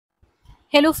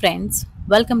Hello friends,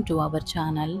 welcome to our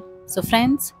channel. So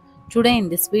friends, today in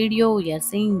this video we are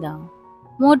seeing the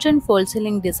modern false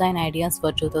ceiling design ideas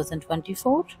for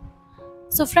 2024.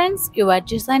 So friends, you are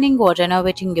designing or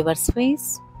renovating your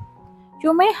space.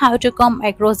 You may have to come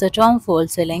across the term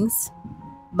false ceilings.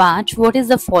 But what is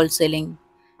the false ceiling?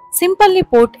 Simply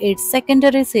put, it's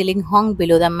secondary ceiling hung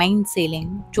below the main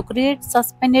ceiling to create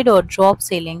suspended or drop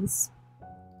ceilings.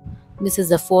 This is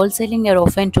the false ceiling are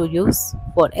often to use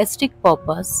for aesthetic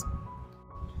purpose.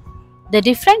 The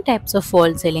different types of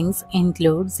false ceilings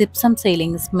include gypsum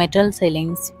ceilings, metal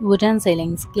ceilings, wooden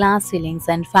ceilings, glass ceilings,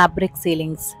 and fabric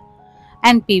ceilings,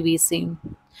 and PVC.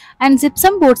 And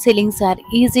gypsum board ceilings are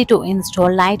easy to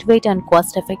install, lightweight, and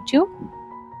cost effective.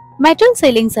 Metal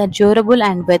ceilings are durable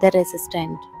and weather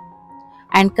resistant,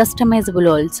 and customizable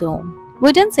also.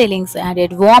 Wooden ceilings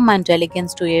added warmth and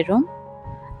elegance to a room,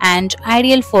 and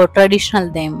ideal for traditional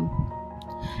them.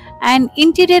 And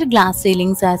interior glass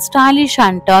ceilings are stylish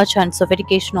and touch and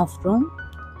sophistication of room.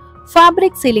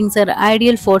 Fabric ceilings are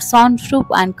ideal for soundproof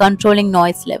and controlling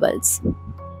noise levels.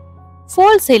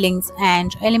 False ceilings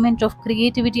and element of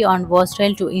creativity and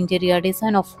versatile to interior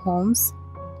design of homes.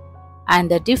 And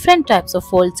the different types of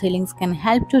false ceilings can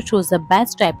help to choose the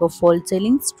best type of false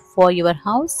ceilings for your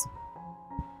house.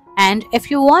 And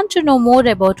if you want to know more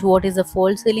about what is a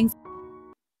false ceiling,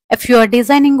 if you are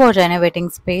designing or renovating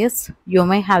space, you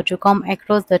may have to come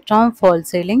across the term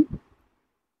false ceiling.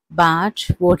 But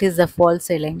what is the false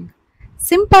ceiling?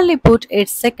 Simply put,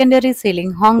 it's secondary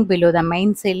ceiling hung below the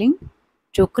main ceiling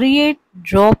to create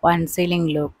drop and ceiling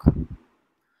look.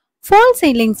 False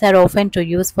ceilings are often to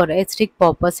use for aesthetic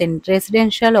purpose in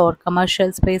residential or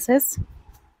commercial spaces.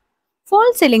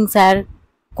 False ceilings are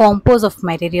composed of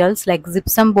materials like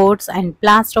gypsum boards and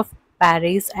plaster of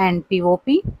Paris and POP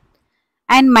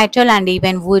and metal and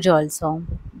even wood also.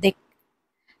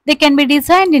 They can be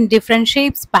designed in different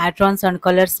shapes, patterns, and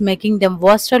colors, making them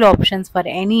versatile options for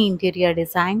any interior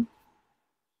design.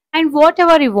 And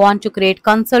whatever you want to create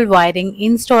console wiring,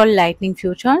 install lighting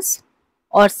features,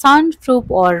 or soundproof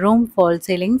or room false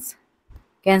ceilings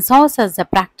can serve as a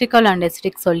practical and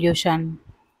aesthetic solution.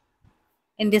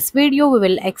 In this video, we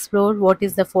will explore what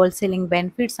is the false ceiling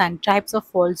benefits and types of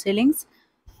false ceilings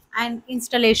and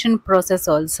installation process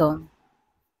also.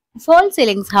 False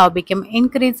ceilings have become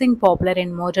increasingly popular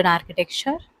in modern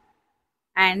architecture,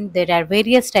 and there are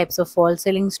various types of false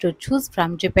ceilings to choose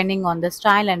from depending on the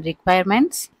style and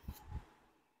requirements.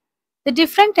 The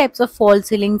different types of false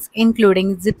ceilings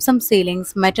including gypsum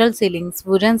ceilings, metal ceilings,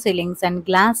 wooden ceilings, and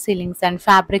glass ceilings, and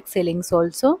fabric ceilings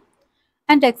also,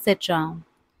 and etc.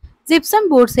 Gypsum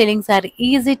board ceilings are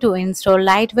easy to install,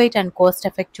 lightweight, and cost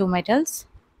effective metals.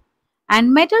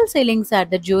 And metal ceilings are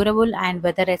the durable and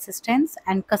weather resistant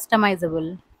and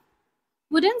customizable.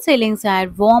 Wooden ceilings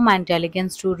add warmth and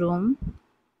elegance to room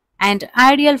and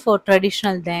ideal for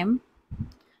traditional them.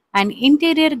 And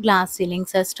interior glass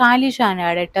ceilings are stylish and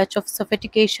add a touch of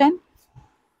sophistication.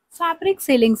 Fabric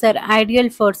ceilings are ideal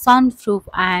for soundproof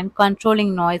and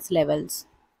controlling noise levels.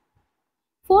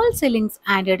 False ceilings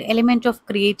added element of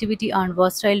creativity and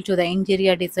versatile to the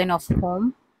interior design of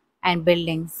home and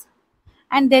buildings.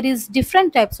 And there is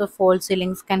different types of false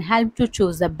ceilings can help to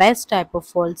choose the best type of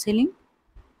false ceiling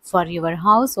for your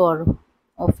house or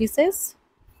offices.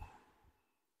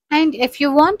 And if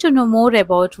you want to know more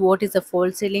about what is a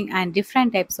false ceiling and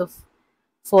different types of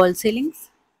false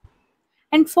ceilings,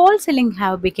 and false ceiling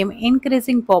have become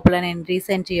increasingly popular in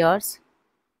recent years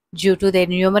due to their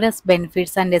numerous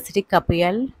benefits and aesthetic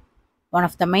appeal. One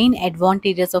of the main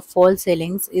advantages of false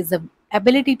ceilings is the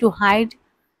ability to hide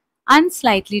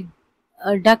unslightly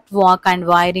ductwork and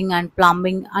wiring and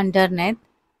plumbing underneath.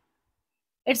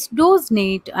 It's those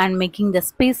neat and making the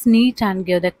space neat and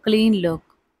give the clean look.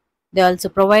 They also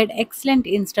provide excellent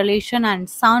installation and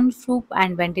soundproof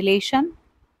and ventilation,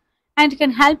 and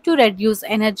can help to reduce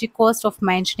energy cost of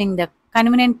maintaining the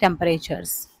convenient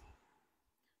temperatures.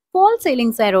 False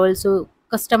ceilings are also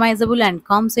customizable and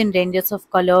comes in ranges of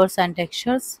colors and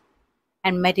textures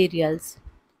and materials,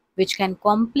 which can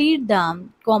complete the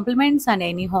complements and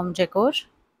any home decor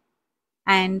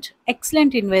and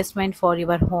excellent investment for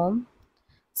your home.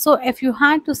 So if you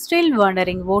had to still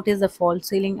wondering what is the false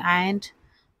ceiling and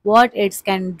what it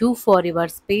can do for your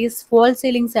space, false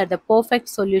ceilings are the perfect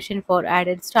solution for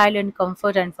added style and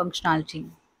comfort and functionality.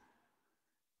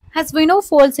 As we know,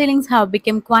 false ceilings have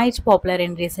become quite popular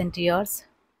in recent years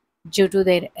due to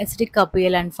their aesthetic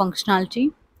appeal and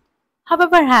functionality.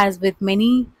 However, as with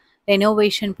many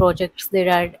renovation projects, there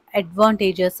are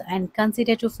advantages and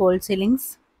consider to false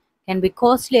ceilings can be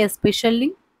costly,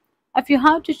 especially if you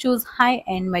have to choose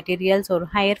high-end materials or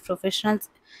hire professionals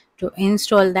to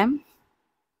install them.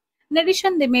 In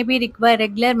addition, they may be require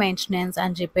regular maintenance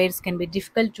and repairs can be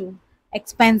difficult to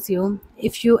expensive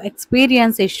if you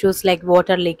experience issues like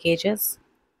water leakages.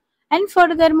 And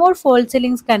furthermore, false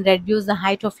ceilings can reduce the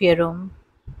height of your room,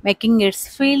 making it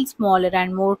feel smaller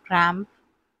and more cramped.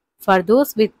 For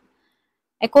those with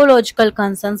ecological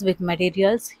concerns with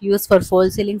materials used for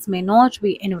false ceilings may not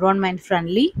be environment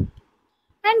friendly,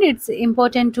 and it's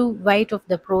important to weigh of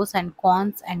the pros and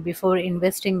cons and before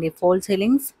investing in the false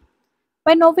ceilings.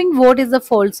 By knowing what is the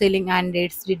false ceiling and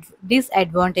its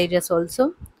disadvantages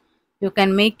also, you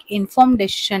can make informed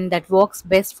decision that works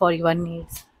best for your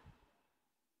needs.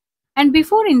 And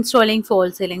before installing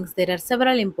false ceilings, there are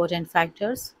several important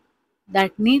factors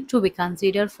that need to be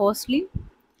considered. Firstly,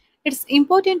 it's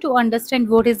important to understand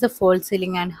what is the false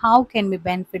ceiling and how can we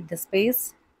benefit the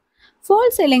space.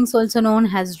 False ceilings, also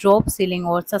known as drop ceiling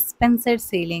or suspended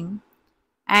ceiling,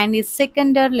 and is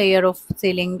secondary layer of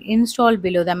ceiling installed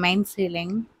below the main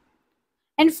ceiling.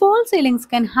 And false ceilings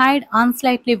can hide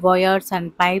unsightly wires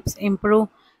and pipes, improve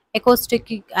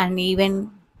acoustic and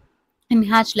even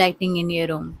enhance lighting in your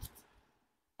room.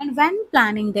 And when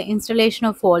planning the installation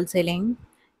of false ceiling,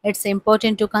 it's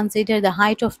important to consider the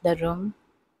height of the room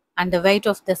and the weight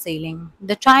of the ceiling,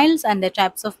 the tiles and the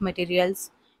types of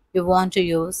materials you want to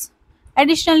use.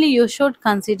 Additionally, you should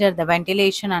consider the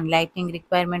ventilation and lighting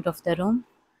requirement of the room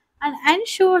and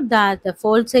ensure that the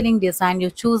false ceiling design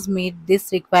you choose meet these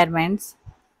requirements.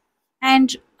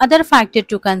 And other factor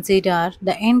to consider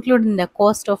the include in the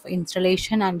cost of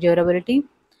installation and durability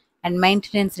and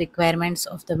maintenance requirements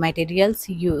of the materials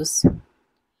used.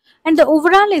 And the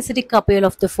overall aesthetic appeal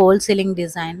of the false ceiling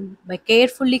design by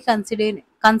carefully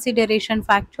consideration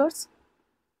factors,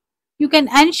 you can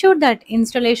ensure that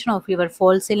installation of your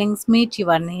false ceilings meet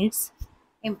your needs,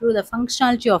 improve the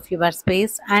functionality of your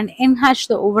space, and enhance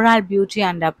the overall beauty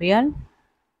and appeal.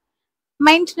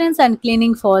 Maintenance and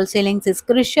cleaning false ceilings is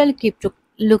crucial.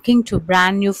 Looking to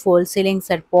brand new false ceilings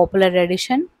at popular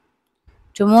addition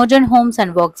to modern homes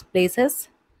and workplaces.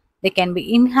 They can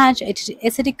be enhanced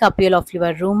aesthetic appeal of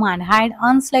your room and hide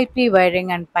unsightly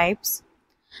wiring and pipes.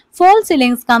 False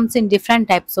ceilings comes in different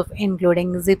types of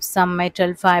including gypsum,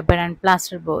 metal, fiber, and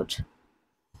plasterboard.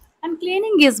 And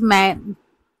cleaning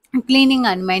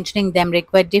and maintaining them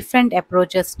require different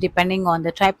approaches depending on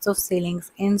the types of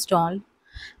ceilings installed.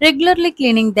 Regularly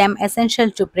cleaning them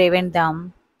essential to prevent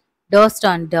them dust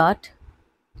and dirt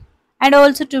and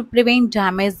also to prevent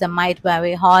damage that might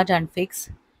be hard and fix.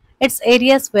 It's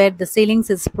areas where the ceilings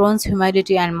is prone to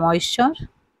humidity and moisture.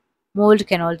 Mold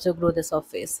can also grow the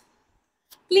surface.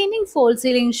 Cleaning false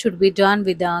ceilings should be done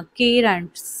with care and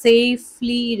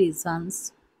safely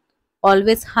reasons.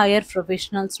 Always hire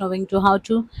professionals knowing to how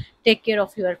to take care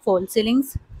of your false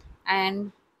ceilings.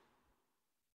 And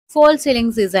false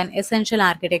ceilings is an essential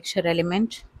architecture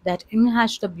element that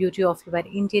enhance the beauty of your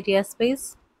interior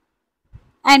space.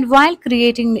 And while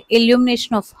creating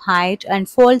illumination of height and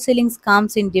false ceilings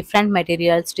comes in different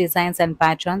materials, designs and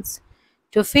patterns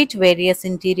to fit various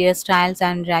interior styles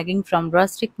and dragging from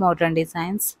rustic modern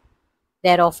designs.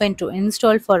 They are often to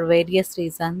install for various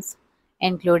reasons,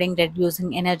 including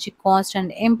reducing energy cost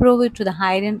and improving to the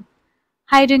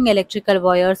hiding electrical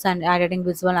wires and adding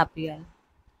visual appeal.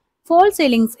 False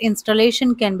ceilings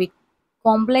installation can be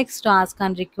complex task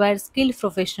and require skilled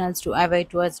professionals to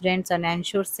avoid accidents and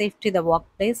ensure safety in the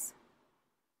workplace.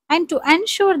 And to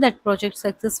ensure that project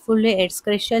successfully, it's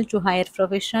crucial to hire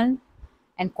professional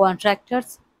and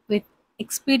contractors with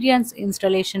experience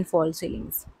installation false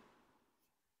ceilings.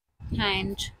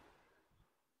 And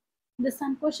the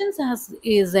some questions has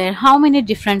is there how many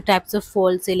different types of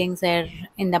false ceilings are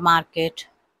in the market?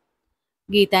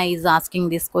 Geeta is asking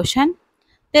this question.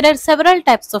 There are several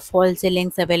types of false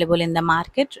ceilings available in the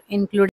market, including